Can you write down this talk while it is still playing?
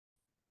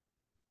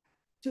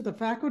To the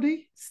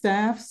faculty,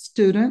 staff,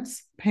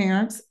 students,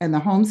 parents, and the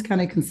Holmes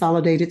County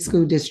Consolidated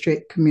School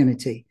District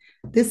community.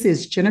 This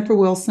is Jennifer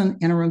Wilson,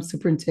 Interim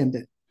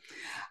Superintendent.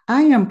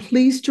 I am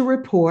pleased to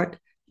report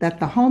that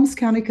the Holmes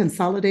County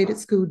Consolidated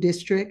School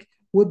District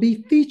will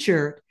be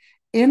featured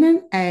in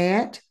an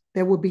ad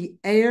that will be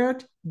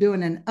aired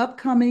during an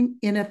upcoming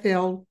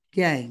NFL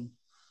game.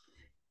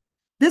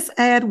 This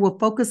ad will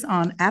focus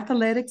on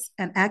athletics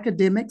and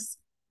academics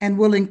and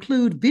will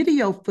include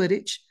video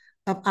footage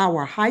of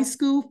our high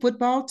school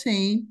football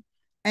team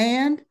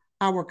and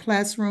our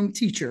classroom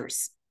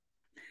teachers.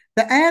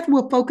 The ad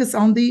will focus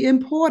on the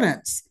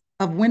importance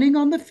of winning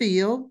on the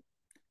field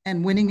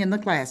and winning in the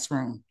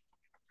classroom.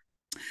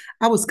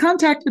 I was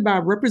contacted by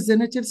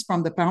representatives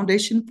from the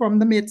Foundation from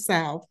the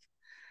Mid-South.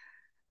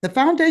 The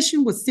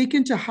foundation was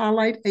seeking to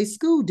highlight a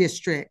school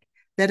district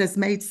that has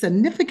made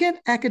significant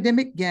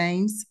academic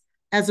gains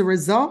as a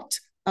result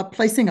of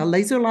placing a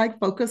laser-like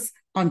focus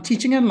on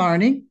teaching and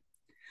learning,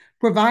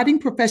 providing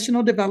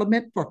professional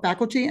development for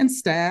faculty and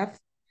staff,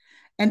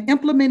 and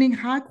implementing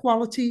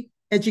high-quality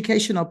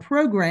educational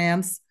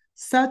programs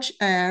such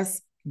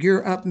as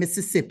Gear Up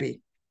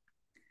Mississippi.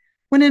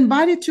 When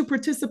invited to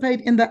participate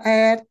in the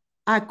ad,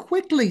 I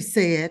quickly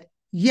said,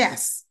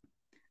 yes,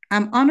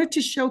 I'm honored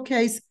to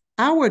showcase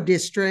our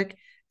district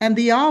and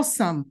the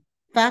awesome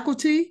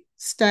faculty,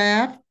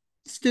 staff,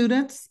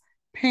 students,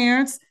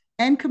 parents,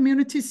 and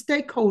community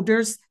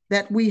stakeholders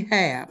that we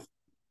have.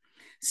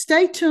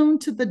 Stay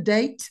tuned to the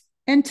date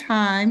and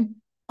time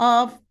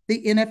of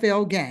the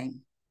NFL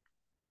game.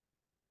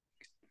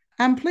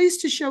 I'm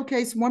pleased to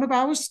showcase one of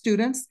our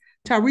students,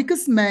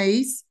 Tyrekus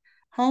Mays,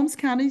 Holmes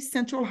County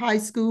Central High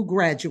School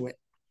graduate.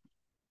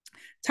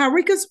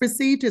 Tyrekus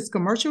received his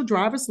commercial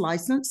driver's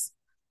license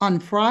on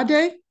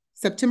Friday,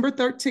 September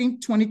 13,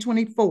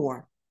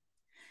 2024.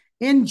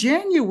 In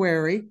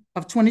January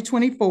of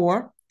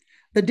 2024,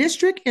 the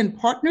district, in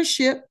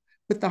partnership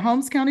with the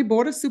Holmes County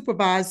Board of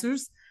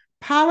Supervisors,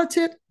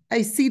 piloted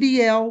a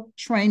CDL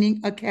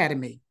training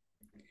academy.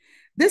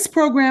 This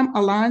program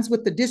aligns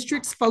with the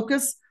district's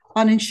focus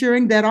on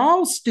ensuring that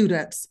all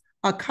students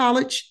are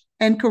college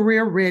and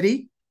career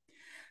ready.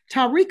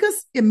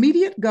 Tyrekus'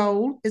 immediate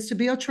goal is to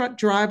be a truck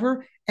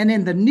driver and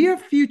in the near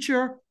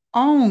future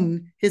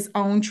own his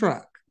own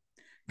truck.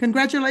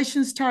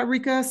 Congratulations,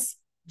 Tyrekus.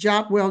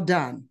 Job well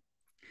done.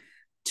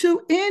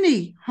 To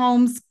any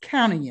Holmes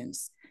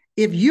Countyans,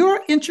 if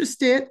you're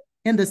interested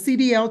in the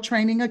CDL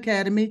Training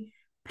Academy,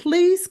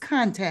 please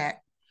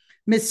contact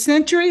Ms.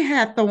 Century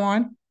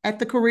Hathorn at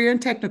the Career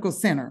and Technical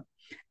Center.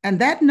 And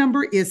that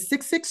number is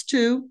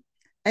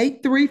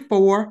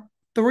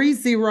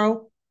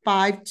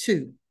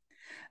 662-834-3052.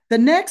 The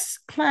next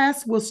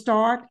class will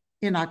start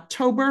in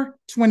October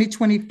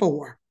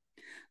 2024.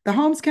 The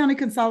Holmes County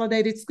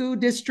Consolidated School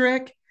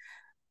District,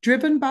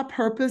 driven by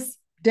purpose,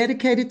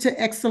 dedicated to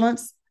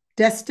excellence,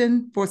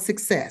 destined for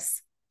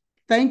success.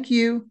 Thank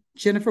you,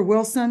 Jennifer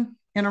Wilson,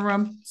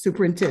 Interim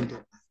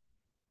Superintendent.